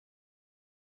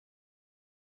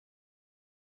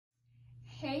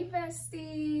Hey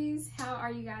besties, how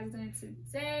are you guys doing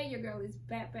today? Your girl is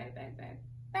back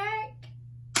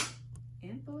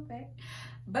in full effect.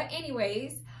 But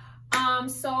anyways,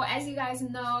 so as you guys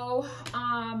know,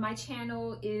 my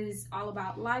channel is all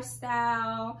about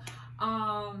lifestyle,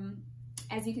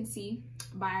 as you can see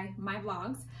by my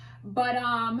vlogs. But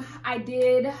I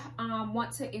did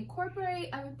want to incorporate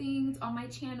other things on my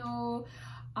channel.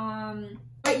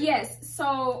 But yes,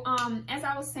 so as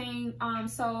I was saying,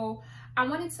 so I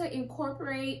wanted to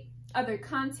incorporate other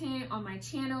content on my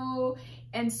channel.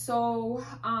 And so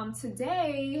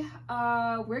today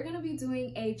we're gonna be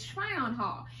doing a try on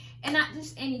haul, and not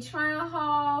just any try on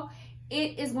haul.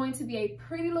 It is going to be a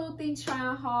PrettyLittleThing Try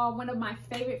on haul, one of my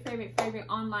favorite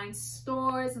online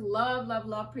stores. Love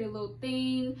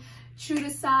PrettyLittleThing. True to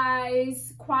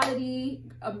size, quality,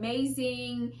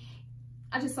 amazing.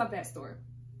 I just love that store.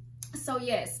 So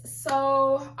yes,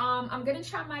 so I'm gonna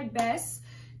try my best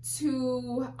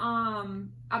to I'm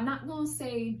not gonna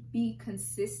say be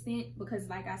consistent, because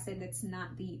like I said, that's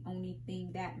not the only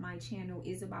thing that my channel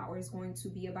is about or is going to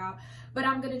be about. But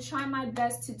I'm gonna try my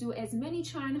best to do as many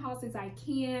try-on hauls as I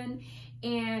can,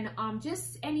 and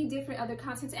just any different other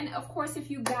contents. And of course,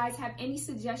 if you guys have any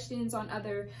suggestions on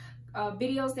other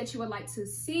videos that you would like to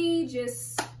see,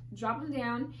 just drop them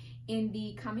down in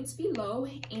the comments below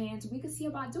and we can see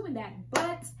about doing that.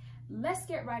 But let's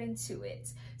get right into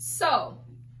it. So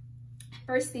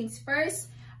first things first,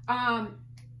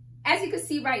 as you can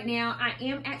see right now, I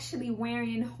am actually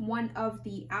wearing one of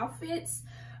the outfits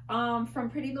from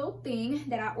PrettyLittleThing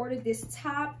that I ordered. This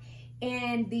top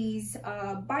and these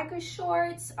biker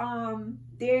shorts.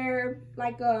 They're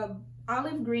like a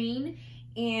olive green,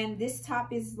 and this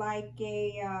top is like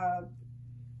a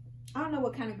I don't know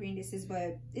what kind of green this is,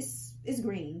 but it's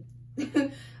green.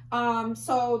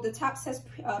 So the top says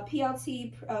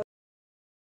PLT.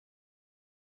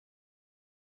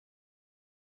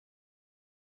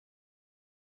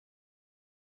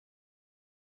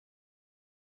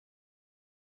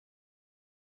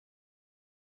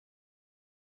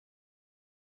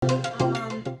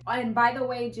 And by the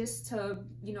way, just to,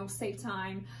 you know, save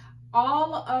time,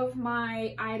 all of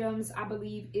my items, I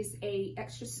believe, is a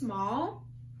extra small,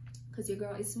 because your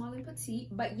girl is small and petite.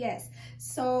 But yes,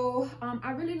 so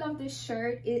I really love this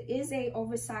shirt. It is a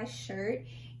oversized shirt,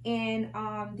 and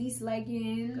these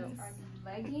leggings are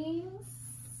leggings,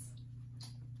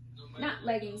 not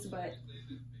leggings, but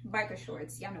biker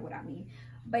shorts. Y'all know what I mean.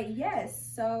 But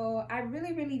yes, so I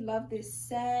really love this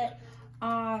set.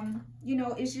 You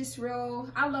know, it's just real.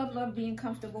 I love being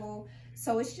comfortable,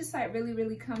 so it's just like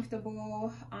really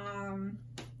comfortable.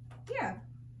 Yeah,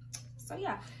 so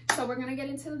yeah, so we're gonna get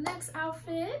into the next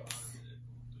outfit.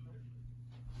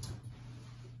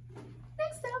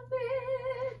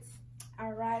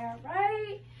 All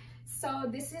right, so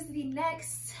this is the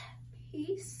next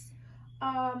piece.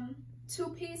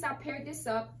 Two-piece. I paired this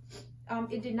up.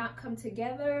 It did not come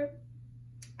together.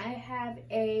 I have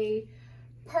a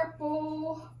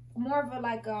purple, more of a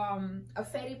like a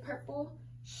faded purple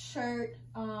shirt,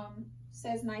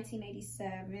 says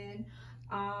 1987,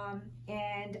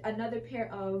 and another pair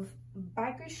of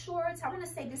biker shorts. I want to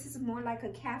say this is more like a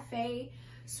cafe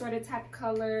sort of type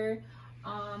color.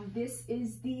 This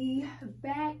is the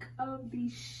back of the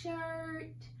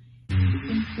shirt.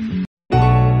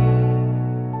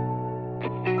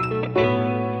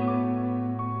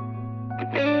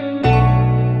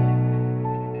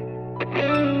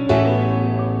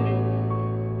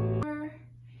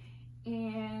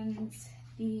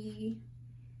 The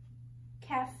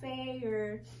cafe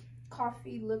or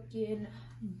coffee looking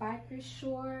biker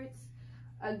shorts.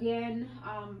 Again,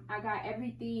 I got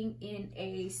everything in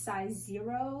a size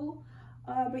 0.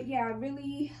 But yeah, I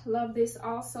really love this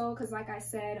also, because like I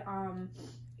said,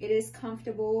 it is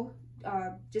comfortable,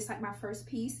 just like my first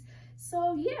piece.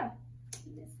 So yeah,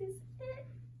 this is it.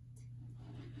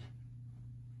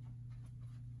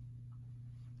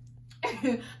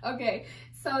 Okay,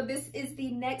 so this is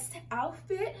the next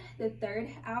outfit, the third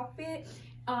outfit.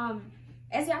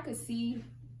 As y'all can see,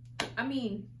 I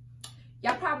mean,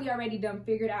 y'all probably already done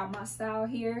figured out my style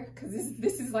here, because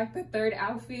this is like the third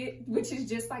outfit, which is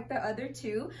just like the other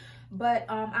two. But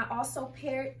I also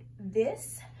paired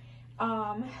this,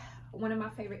 one of my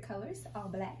favorite colors, all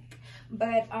black.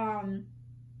 But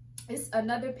it's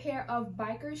another pair of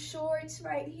biker shorts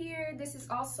right here. This is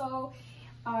also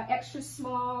extra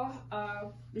small,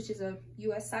 which is a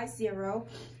US size 0.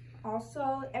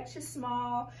 Also extra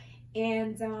small.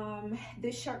 And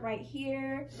this shirt right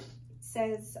here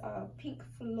says Pink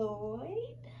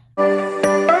Floyd.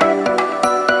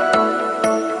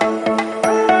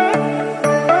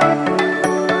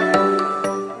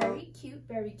 Very cute,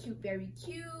 very cute, very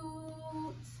cute.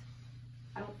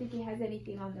 I don't think it has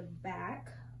anything on the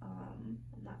back. I'm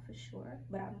not for sure,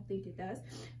 but I don't think it does.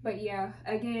 But yeah,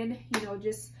 again, you know,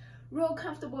 just real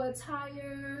comfortable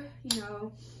attire. You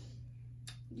know,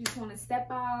 you just want to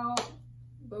step out,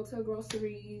 go to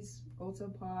groceries, go to a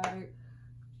park,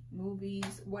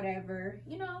 movies, whatever.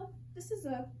 You know, this is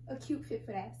a cute fit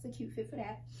for that. It's a cute fit for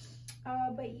that.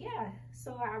 But yeah,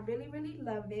 so I really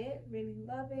love it. Really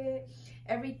love it.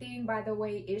 Everything, by the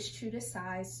way, is true to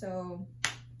size. So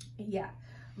yeah,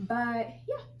 but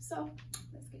yeah, so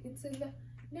let's get into the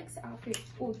next outfit.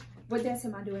 Oh, what dance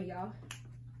am I doing, y'all?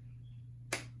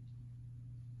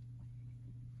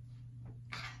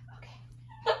 Okay.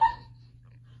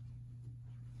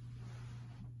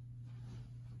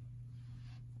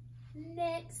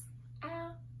 Next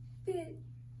outfit.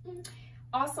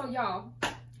 Also, y'all,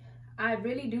 I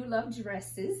really do love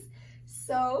dresses.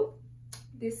 So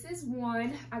this is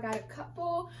one. I got a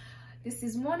couple. This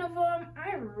is one of them.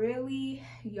 I really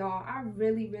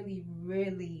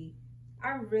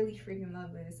freaking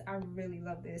love this. I really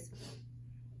love this.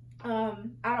 Out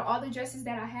of all the dresses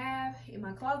that I have in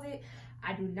my closet,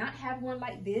 I do not have one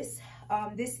like this.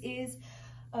 This is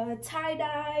a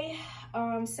tie-dye.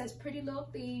 Says Pretty Little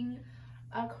Thing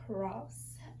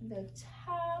across the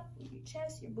top, your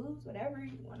chest, your boobs, whatever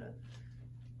you want to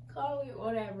call it,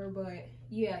 whatever. But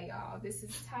yeah, y'all, this is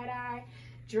tie-dye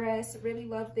dress. Really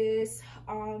love this.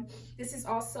 This is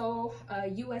also a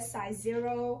US size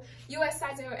 0. US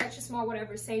size 0, extra small,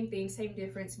 whatever, same thing, same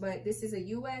difference, but this is a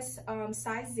US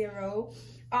size 0.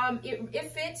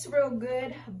 It fits real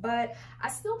good, but I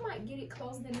still might get it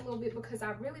closed in a little bit because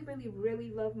I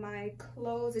really love my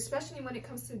clothes, especially when it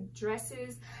comes to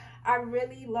dresses. I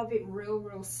really love it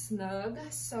real snug,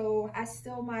 so I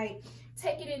still might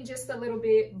take it in just a little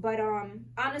bit, but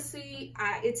honestly,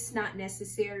 it's not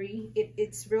necessary.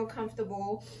 It's real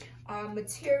comfortable.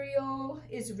 Material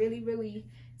is really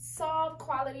soft.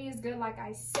 Quality is good, like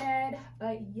I said.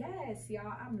 But yes,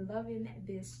 y'all, I'm loving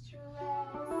this dress.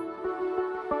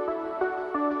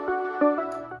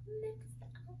 Next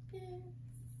outfit.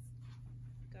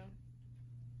 Go.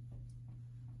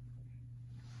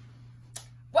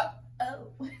 What? Oh.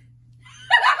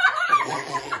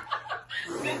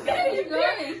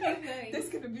 This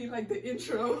is gonna be like the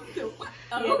intro.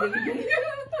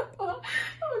 Oh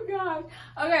god.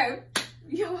 Okay.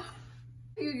 You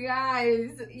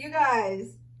guys.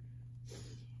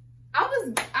 I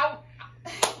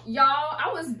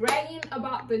was bragging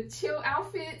about the chill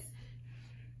outfits.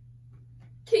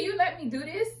 Can you let me do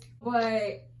this?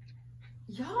 But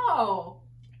y'all,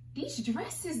 these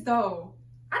dresses though.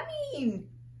 I mean,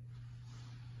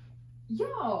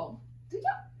 y'all,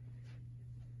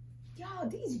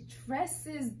 these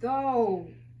dresses though.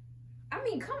 I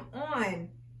mean, come on.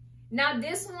 Now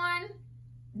this one,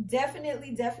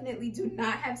 definitely do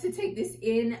not have to take this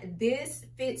in. This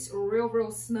fits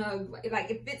real snug. Like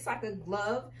it fits like a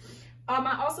glove.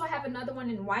 I also have another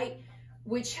one in white,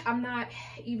 which I'm not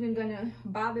even gonna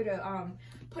bother to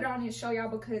put on and show y'all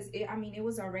because it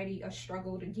was already a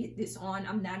struggle to get this on.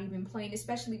 I'm not even playing,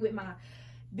 especially with my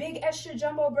big extra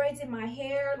jumbo braids in my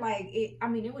hair. Like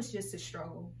it was just a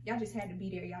struggle. Y'all just had to be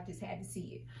there. Y'all just had to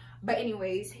see it. But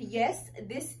anyways, yes,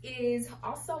 this is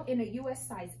also in a US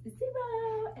size 0,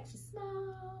 extra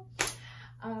small.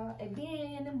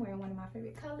 Again, I'm wearing one of my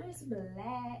favorite colors,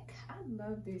 black. I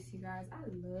love this, you guys. I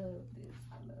love this.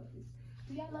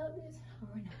 Do y'all love this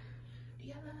or no? Do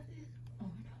y'all love this or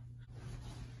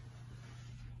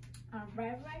no? All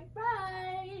right.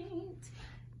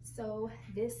 So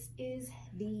this is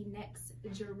the next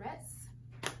dress.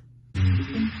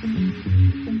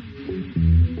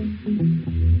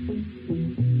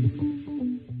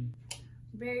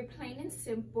 Very plain and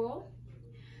simple.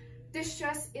 This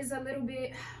dress is a little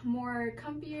bit more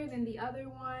comfier than the other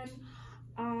one.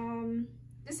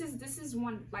 This is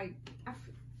one, like, I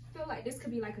feel like this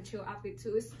could be like a chill outfit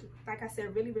too. It's, like I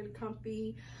said, really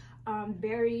comfy.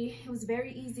 It was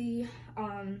very easy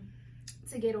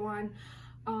to get on.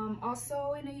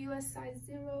 Also in a US size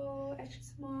 0, extra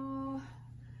small.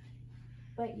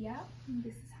 But yeah,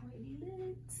 this is how it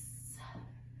looks.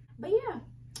 But yeah,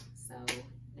 so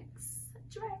next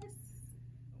dress.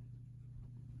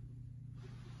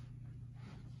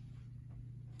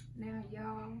 Now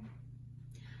y'all,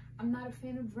 I'm not a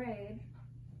fan of red,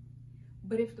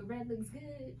 but if the red looks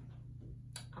good,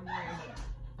 I'm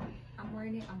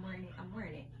wearing it.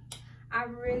 I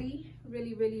really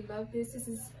love this. This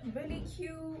is really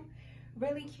cute.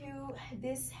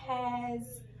 This has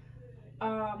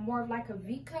more of like a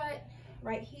V cut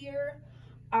right here.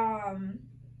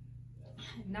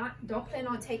 Don't plan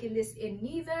on taking this in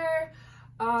neither.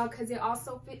 because it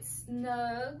also fits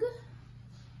snug.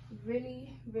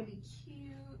 Really, really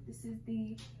cute. This is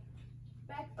the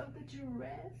back of the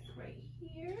dress right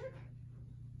here.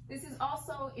 This is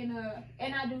also in a,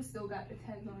 and I do still got the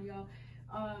tags on, y'all.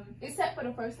 Except for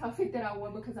the first outfit that I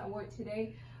wore because I wore it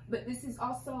today. But this is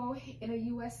also in a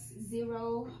US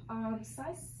 0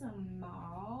 size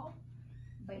small.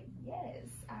 But yes,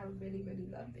 I really, really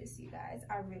love this, you guys.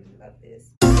 I really love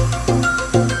this.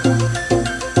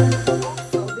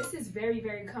 Also, this is very,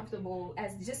 very comfortable,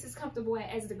 just as comfortable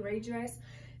as the gray dress.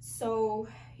 So,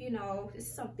 you know,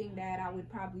 it's something that I would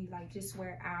probably like just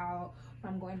wear out if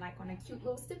I'm going like on a cute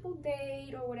little simple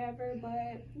date or whatever.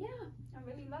 But yeah, I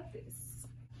really love this.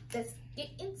 Let's get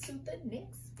into the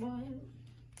next one.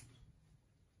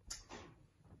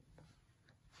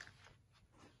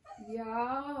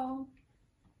 Y'all.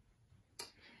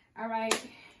 All right,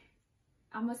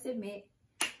 I must admit,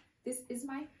 this is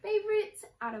my favorite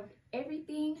out of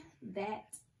everything that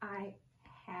I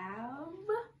have,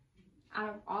 out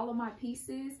of all of my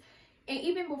pieces. And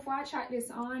even before I tried this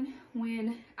on,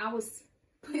 when I was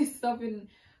putting stuff in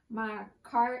my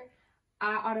cart,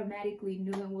 I automatically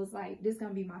knew and was like, this is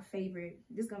gonna be my favorite.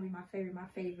 This is gonna be my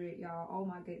favorite, y'all. Oh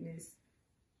my goodness.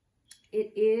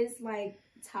 It is like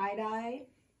tie-dye.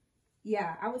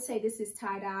 Yeah, I would say this is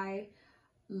tie-dye.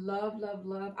 Love, love,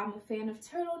 love. I'm a fan of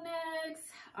turtlenecks.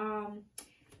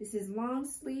 This is long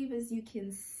sleeve, as you can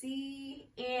see.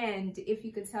 And if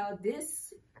you could tell,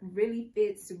 this really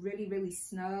fits really, really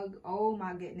snug. Oh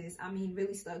my goodness. I mean,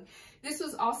 really snug. This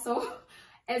was also,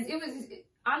 as it was,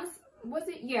 honest, was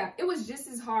it? Yeah, it was just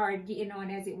as hard getting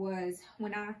on as it was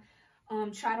when I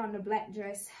tried on the black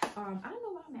dress. I don't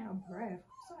know why I'm out of breath. I'm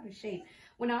so out of shape.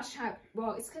 When I was trying,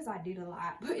 well, it's because I did a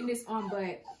lot putting this on,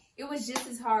 but it was just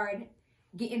as hard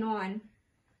getting on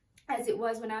as it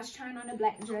was when I was trying on the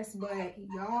black dress. But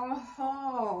y'all,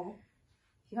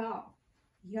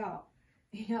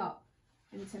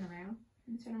 let me turn around.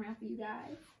 Let me turn around for you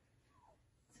guys.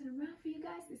 Turn around for you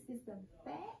guys. This is the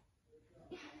back.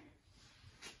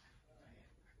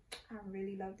 I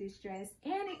really love this dress,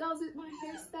 and it goes with my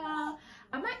hairstyle.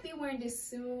 I might be wearing this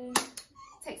soon.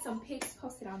 Take some pics,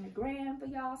 post it on the gram for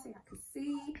y'all so y'all can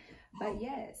see. But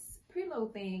yes,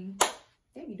 PrettyLittleThing,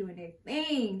 they be doing their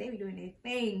thing. They be doing their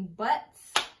thing. But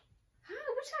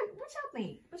what y'all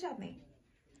think? What y'all think?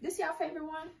 This y'all favorite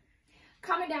one?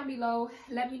 Comment down below.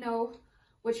 Let me know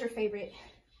what your favorite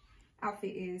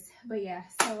outfit is. But yeah,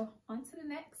 so on to the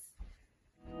next.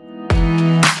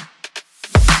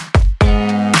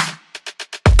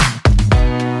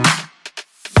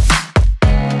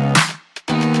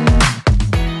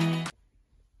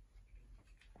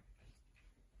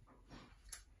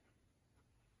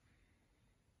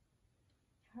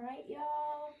 All right,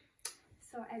 y'all.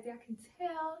 So as y'all can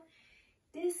tell,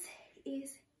 this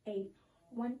is a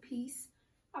one-piece.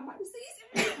 I'm about to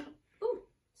say it. Ooh,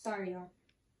 sorry, y'all.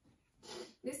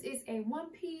 This is a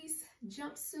one-piece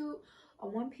jumpsuit, a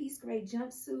one-piece gray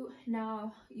jumpsuit.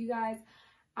 Now, you guys,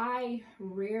 I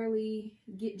rarely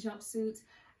get jumpsuits.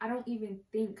 I don't even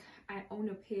think I own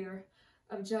a pair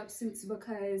of jumpsuits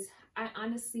because I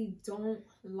honestly don't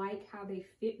like how they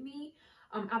fit me.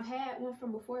 I've had one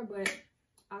from before, but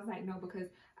I was like, no, because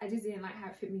I just didn't like how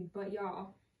it fit me. But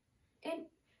y'all, and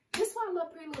this is why I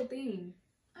love PrettyLittleThing.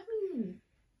 I mean,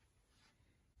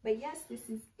 but yes, this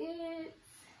is it.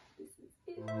 This is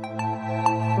it.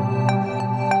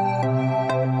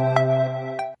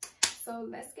 So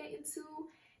let's get into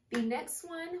the next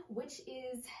one, which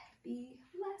is the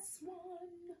last one.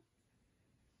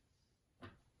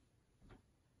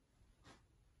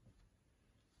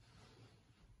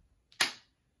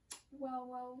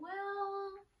 Well,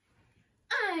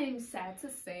 I'm sad to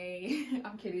say,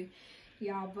 I'm kidding,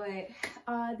 y'all, but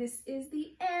this is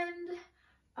the end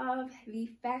of the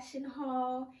fashion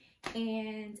haul,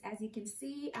 and as you can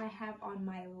see, I have on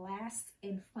my last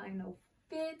and final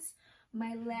fit,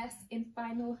 my last and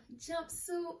final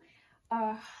jumpsuit.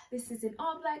 This is an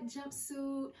all black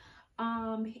jumpsuit,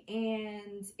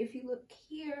 and if you look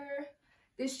here,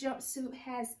 this jumpsuit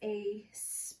has a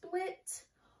split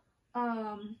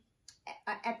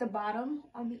at the bottom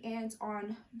on the ends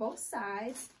on both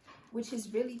sides, which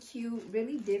is really cute,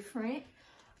 really different.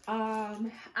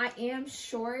 I am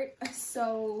short,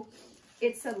 so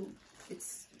it's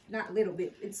not a little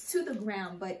bit, it's to the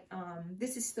ground, but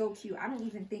this is still cute. I don't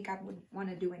even think I would want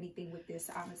to do anything with this,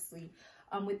 honestly,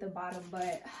 with the bottom,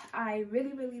 but I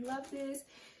really, really love this.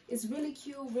 It's really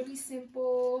cute, really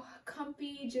simple,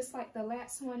 comfy, just like the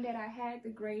last one that I had, the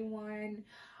gray one.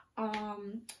 A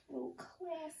little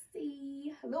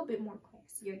classy, a little bit more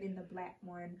classier than the black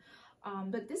one,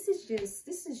 but this is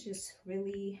just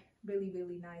really, Really,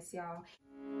 really nice, y'all.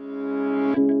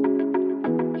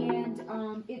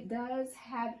 And it does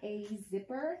have a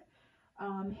zipper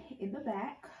in the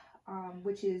back,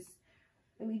 which is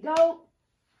really dope.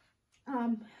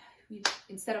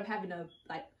 Instead of having to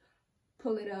like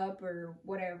pull it up or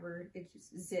whatever, it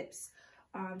just zips.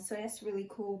 So that's really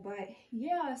cool. But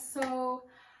yeah, so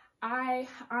I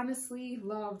honestly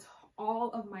loved all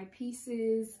of my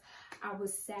pieces. I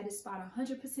was satisfied,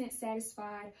 100%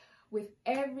 satisfied with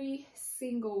every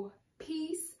single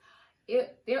piece.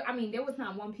 I mean, there was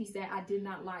not one piece that I did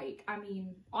not like. I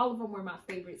mean, all of them were my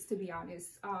favorites, to be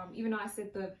honest. Even though I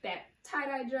said that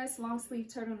tie-dye dress, long sleeve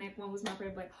turtleneck one was my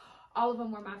favorite, but all of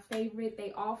them were my favorite.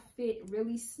 They all fit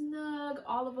really snug.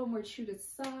 All of them were true to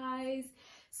size.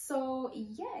 So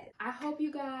yes, I hope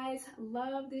you guys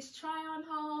love this try-on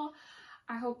haul.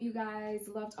 I hope you guys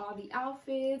loved all the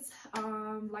outfits.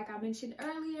 Like I mentioned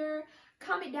earlier,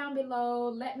 comment down below.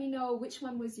 Let me know which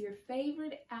one was your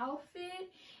favorite outfit.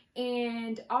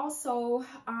 And also,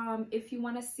 if you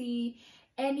want to see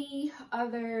any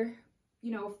other,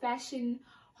 you know, fashion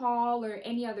haul or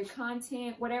any other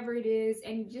content, whatever it is,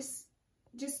 and just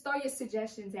throw your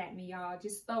suggestions at me, y'all.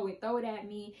 Just throw it at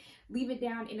me. Leave it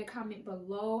down in the comment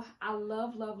below. I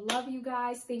love you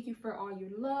guys. Thank you for all your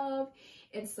love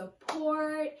and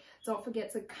support. Don't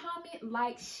forget to comment,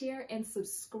 like, share, and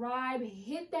subscribe.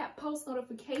 Hit that post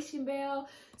notification bell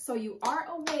so you are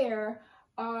aware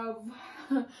of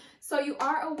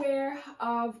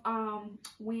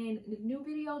when the new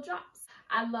video drops.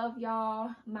 I love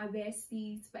y'all, my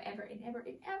besties, forever and ever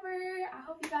and ever. I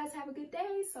hope you guys have a good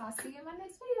day. So I'll see you in my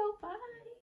next video. Bye.